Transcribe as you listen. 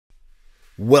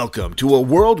Welcome to a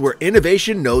world where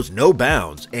innovation knows no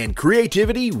bounds and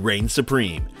creativity reigns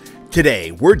supreme.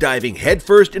 Today, we're diving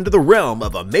headfirst into the realm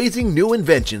of amazing new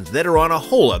inventions that are on a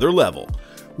whole other level.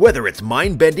 Whether it's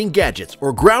mind-bending gadgets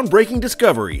or groundbreaking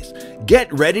discoveries,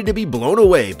 get ready to be blown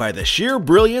away by the sheer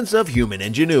brilliance of human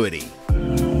ingenuity.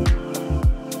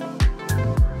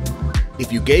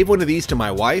 If you gave one of these to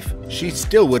my wife, she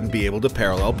still wouldn't be able to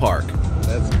parallel park.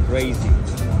 That's crazy.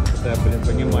 Я блин,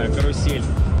 понимаю, карусель.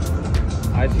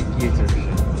 Офигеть вообще.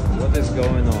 What is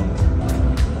going on?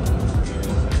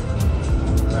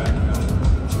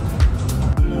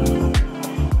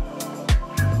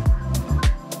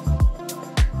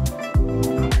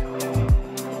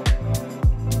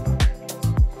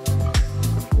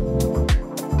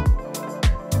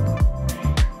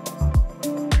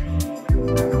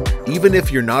 Even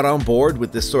if you're not on board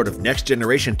with this sort of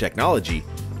next-generation technology,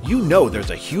 you know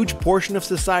there's a huge portion of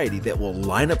society that will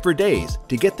line up for days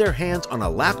to get their hands on a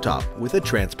laptop with a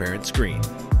transparent screen.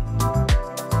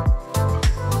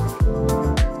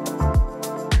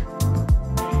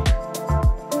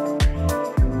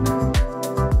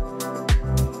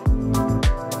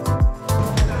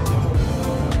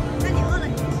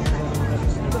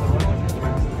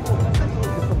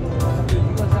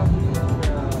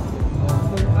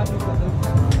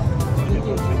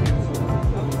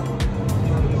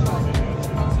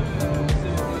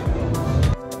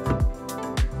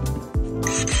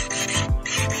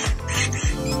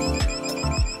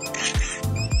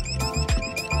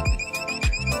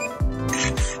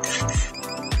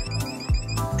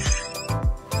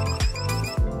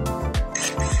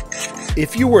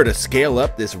 If you were to scale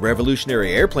up this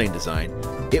revolutionary airplane design,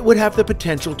 it would have the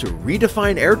potential to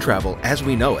redefine air travel as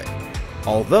we know it.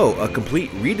 Although a complete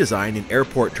redesign in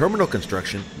airport terminal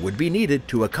construction would be needed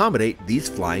to accommodate these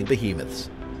flying behemoths.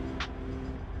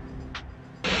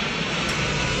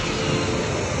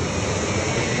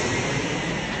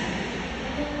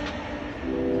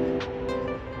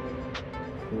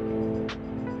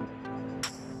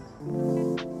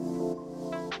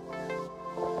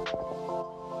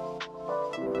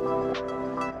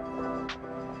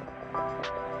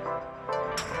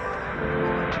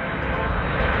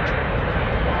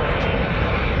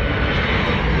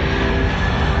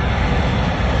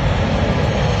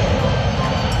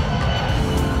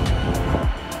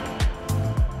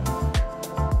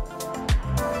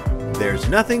 There's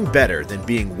nothing better than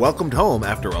being welcomed home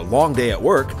after a long day at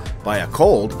work by a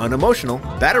cold, unemotional,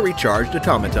 battery-charged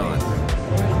automaton.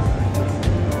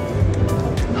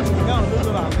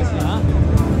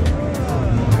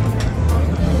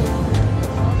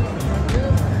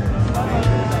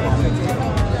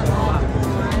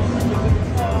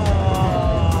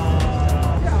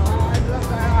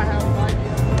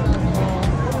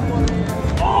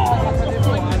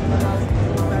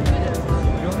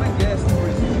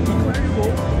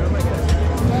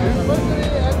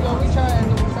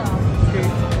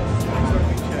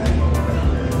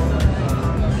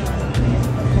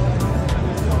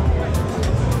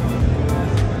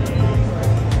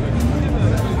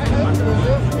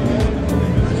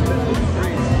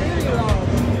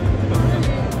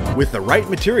 With the right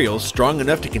materials strong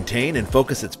enough to contain and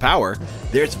focus its power,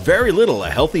 there's very little a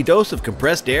healthy dose of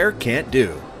compressed air can't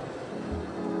do.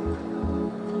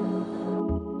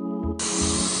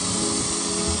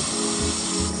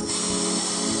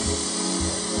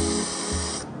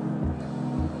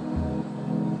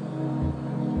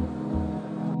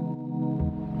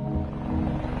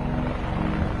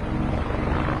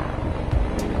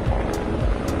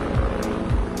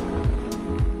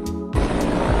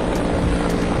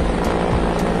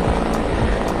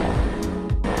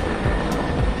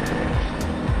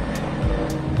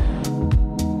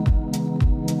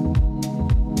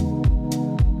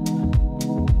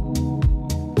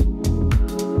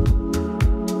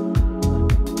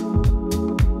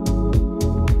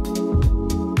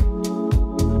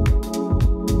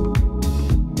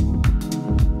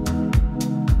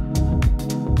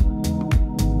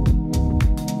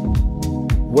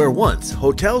 Where once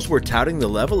hotels were touting the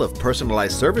level of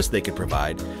personalized service they could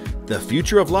provide, the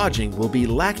future of lodging will be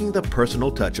lacking the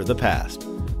personal touch of the past.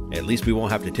 At least we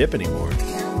won't have to tip anymore.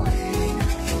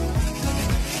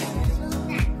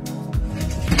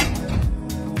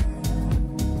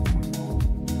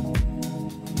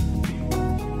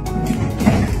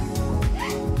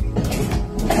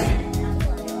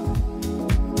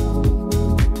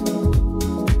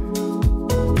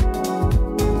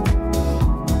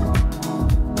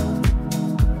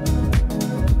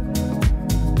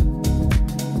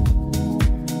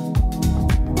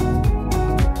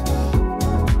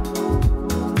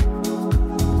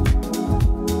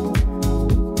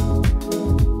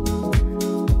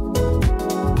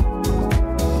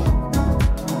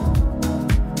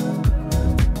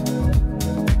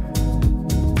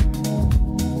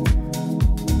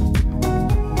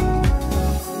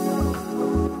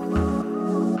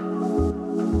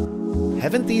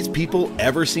 Haven't these people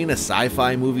ever seen a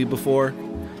sci-fi movie before?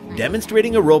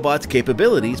 Demonstrating a robot's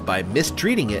capabilities by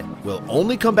mistreating it will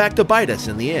only come back to bite us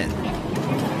in the end.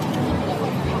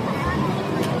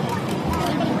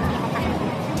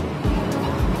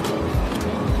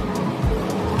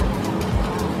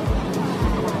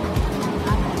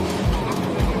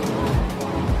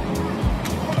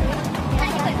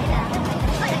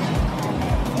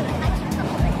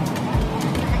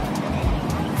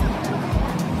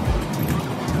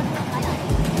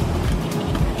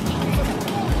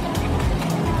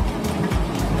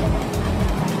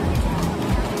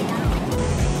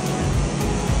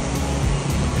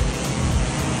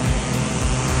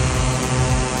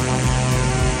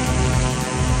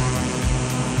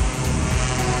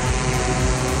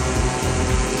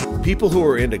 People who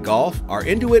are into golf are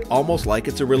into it almost like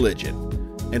it's a religion.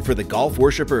 And for the golf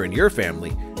worshiper in your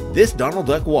family, this Donald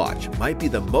Duck watch might be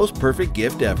the most perfect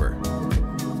gift ever.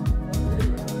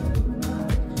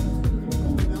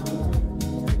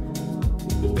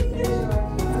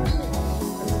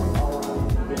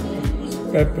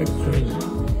 Perfect swing.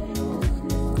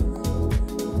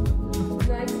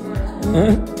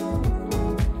 Huh?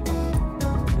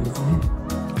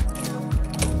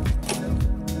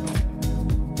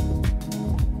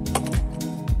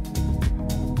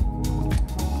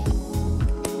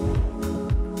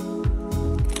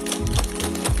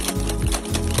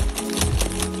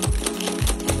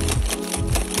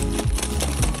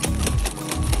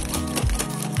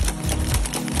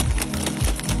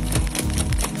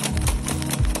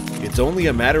 It's only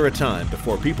a matter of time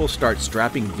before people start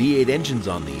strapping V8 engines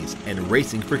on these and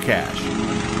racing for cash.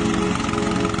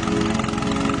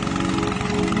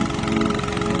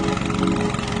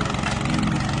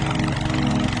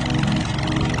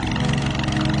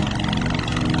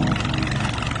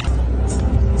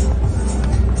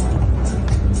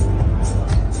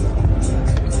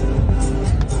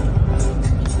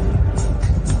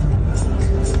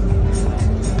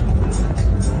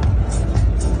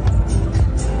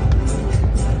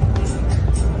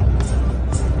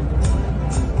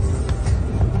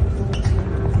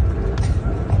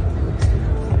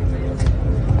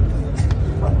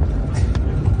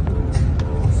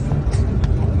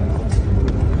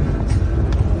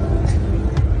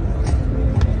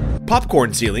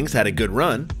 Popcorn ceilings had a good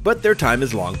run, but their time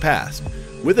is long past.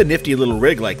 With a nifty little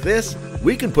rig like this,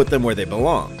 we can put them where they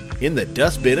belong, in the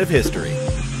dustbin of history.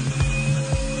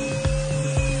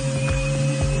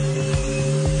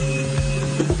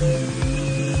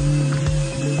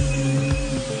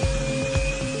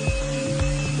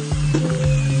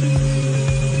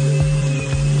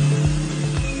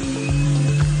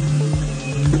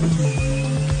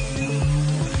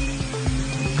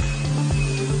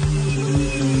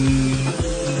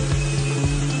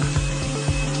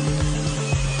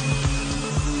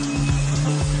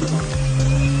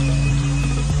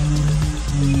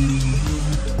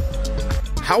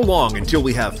 How long until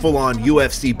we have full-on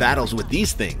UFC battles with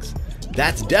these things?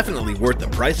 That's definitely worth the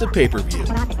price of pay-per-view.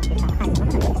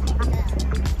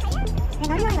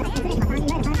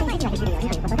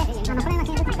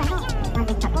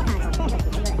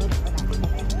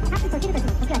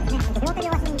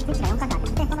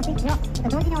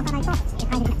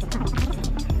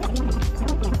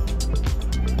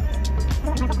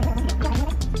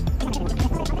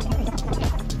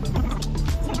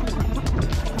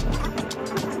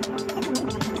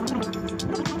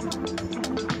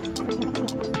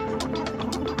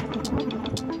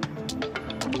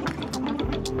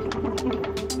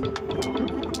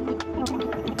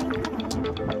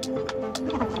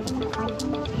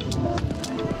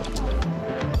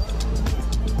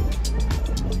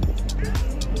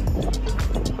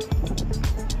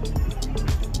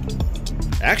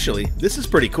 Actually, this is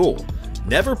pretty cool.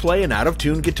 Never play an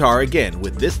out-of-tune guitar again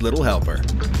with this little helper.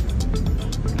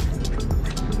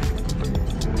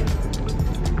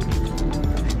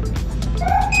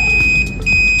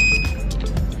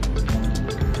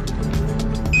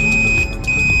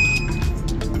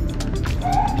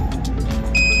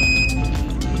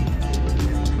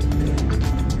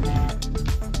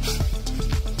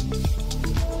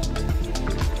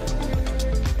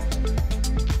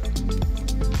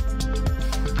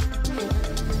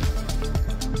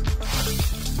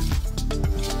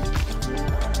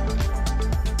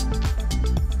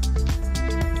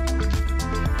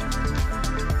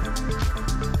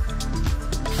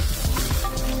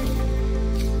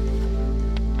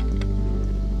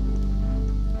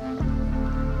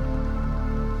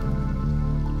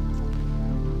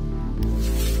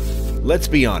 Let's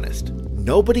be honest,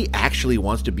 nobody actually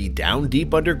wants to be down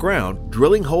deep underground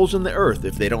drilling holes in the earth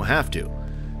if they don't have to.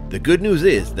 The good news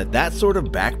is that that sort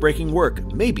of backbreaking work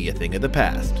may be a thing of the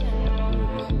past.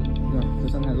 这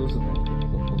三台都是一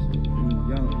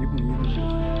样的，一碰一碰。这个是。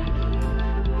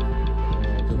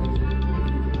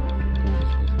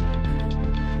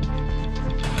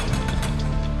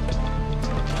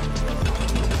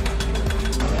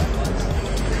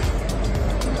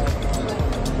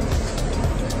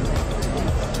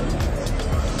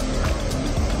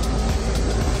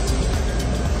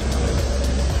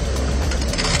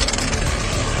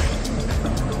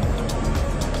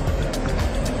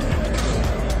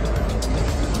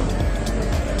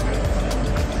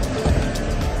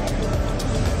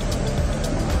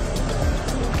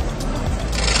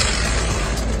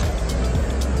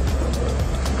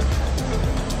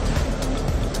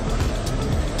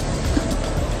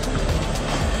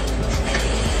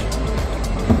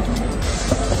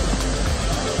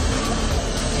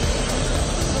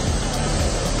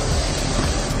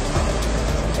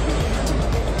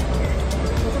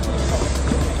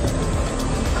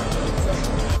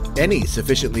Any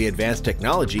sufficiently advanced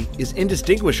technology is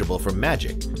indistinguishable from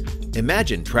magic.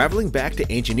 Imagine traveling back to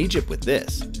ancient Egypt with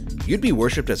this. You'd be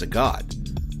worshipped as a god.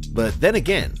 But then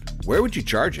again, where would you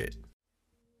charge it?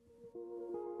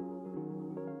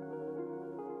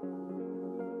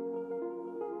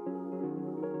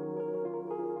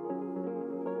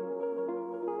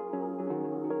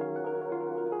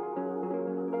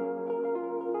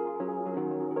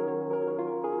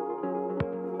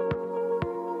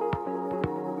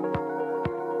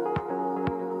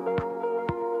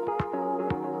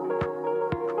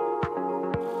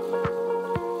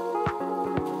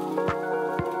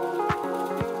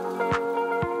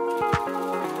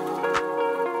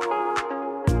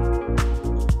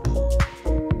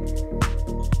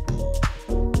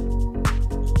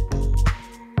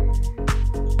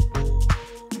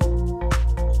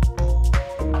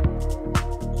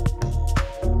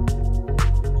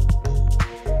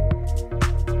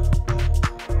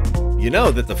 You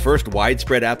know that the first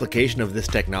widespread application of this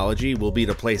technology will be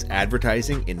to place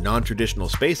advertising in non-traditional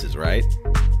spaces, right?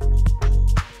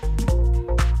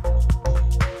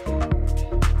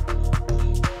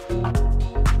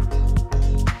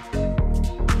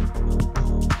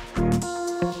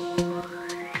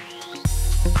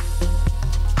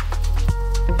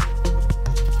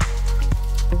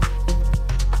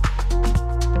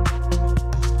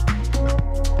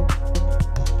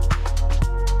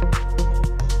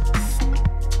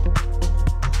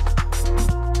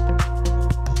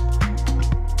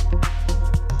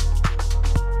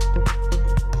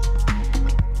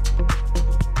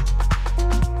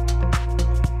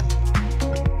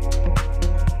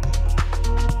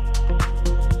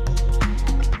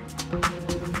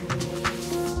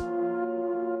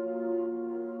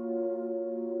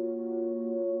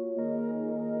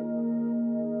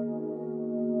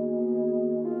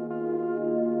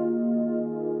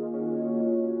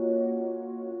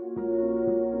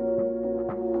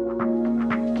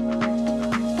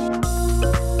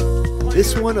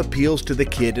 This one appeals to the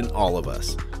kid in all of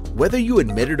us. Whether you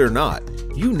admit it or not,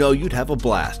 you know you'd have a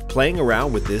blast playing around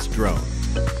with this drone.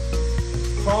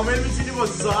 کامل میتونی با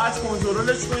ساعت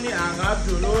کنترلش کنی، عقب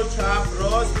جلو چپ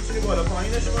راست، میتونی بالا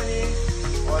پایینش کنی،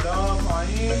 بالا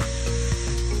پایین.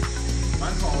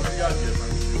 من کامل یاد گرفتم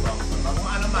اینجوری کار می‌کنم. اما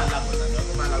الان ملق بزنم،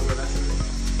 یا ملق بزنم.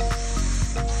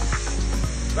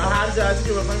 و هر جهتی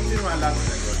که بخوای میتونی ملق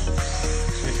بزنی.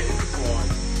 خیلی باحال.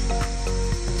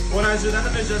 بلند شدن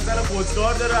نشستن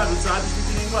خودکار داره، رو ساعتش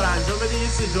میتونی این کار انجام بدی. یه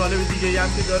چیز جالب دیگه هم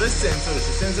که داره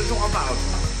سنسورشه. سنسورشو هم فعال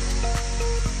کنم.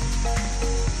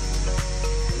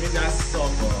 این دست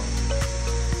صافا.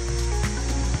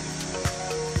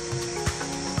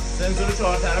 سنسور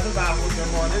 4 طرف برخورد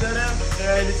به مانع داره،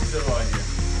 خیلی چیز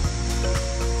باحالیه.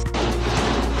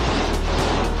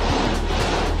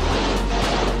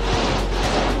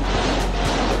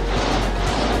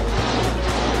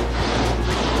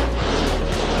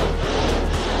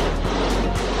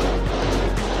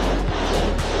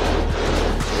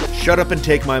 Shut up and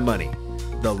take my money.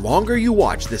 The longer you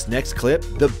watch this next clip,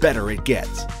 the better it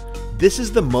gets. This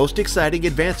is the most exciting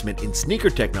advancement in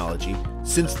sneaker technology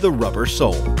since the rubber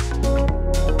sole.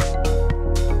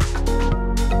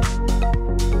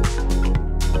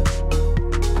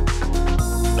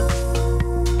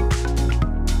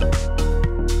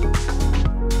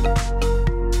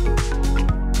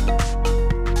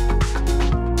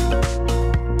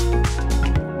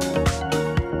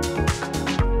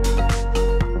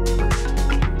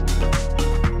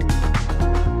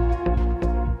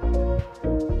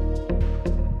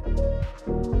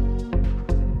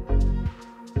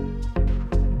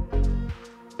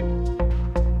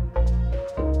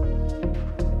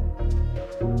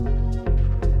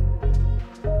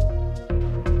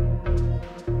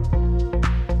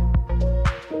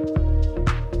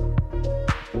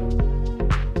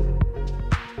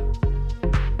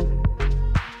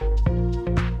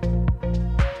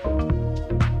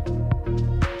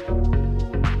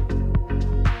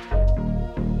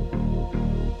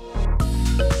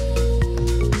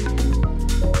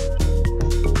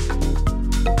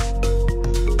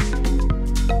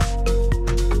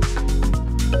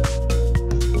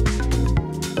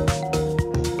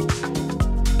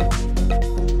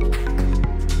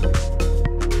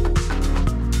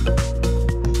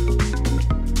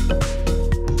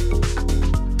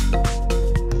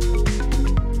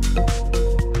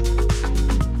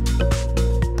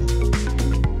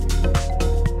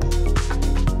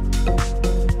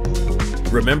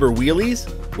 Remember wheelies?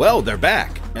 Well, they're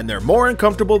back, and they're more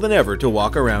uncomfortable than ever to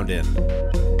walk around in.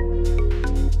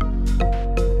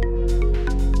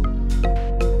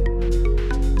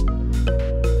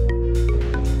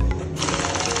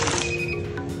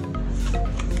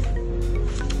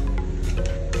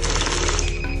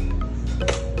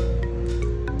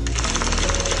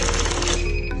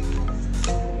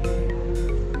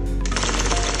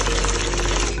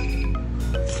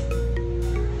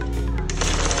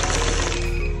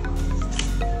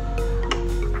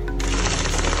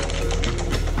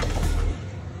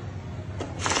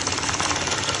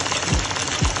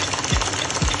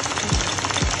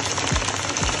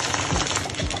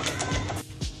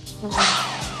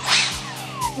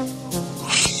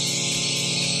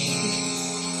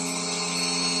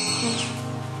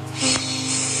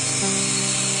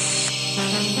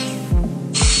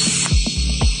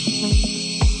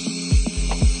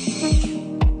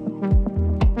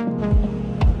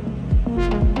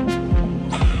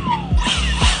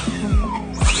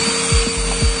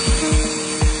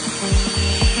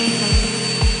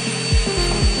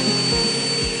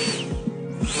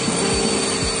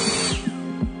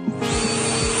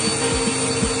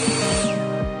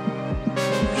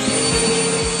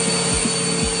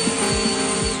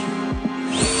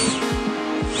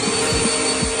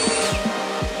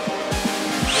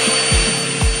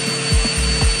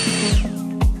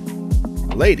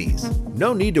 Ladies,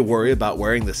 no need to worry about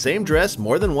wearing the same dress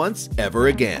more than once ever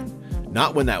again.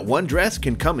 Not when that one dress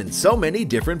can come in so many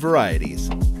different varieties.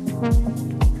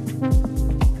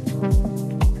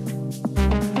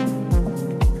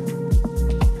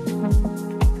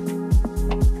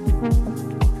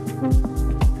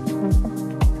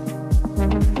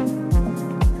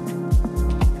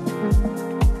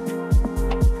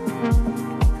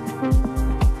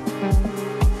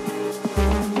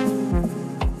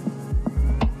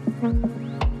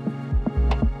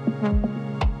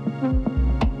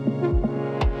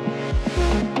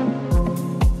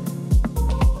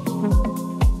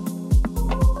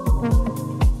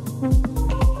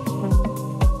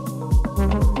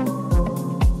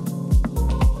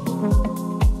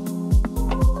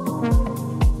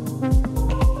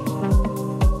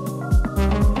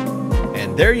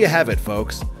 There you have it,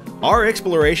 folks. Our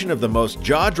exploration of the most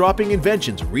jaw-dropping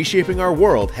inventions reshaping our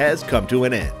world has come to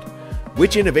an end.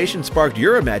 Which innovation sparked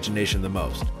your imagination the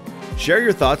most? Share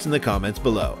your thoughts in the comments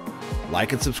below.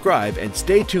 Like and subscribe, and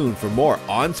stay tuned for more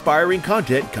awe-inspiring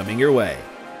content coming your way.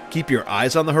 Keep your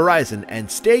eyes on the horizon and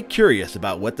stay curious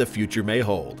about what the future may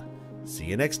hold. See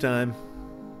you next time.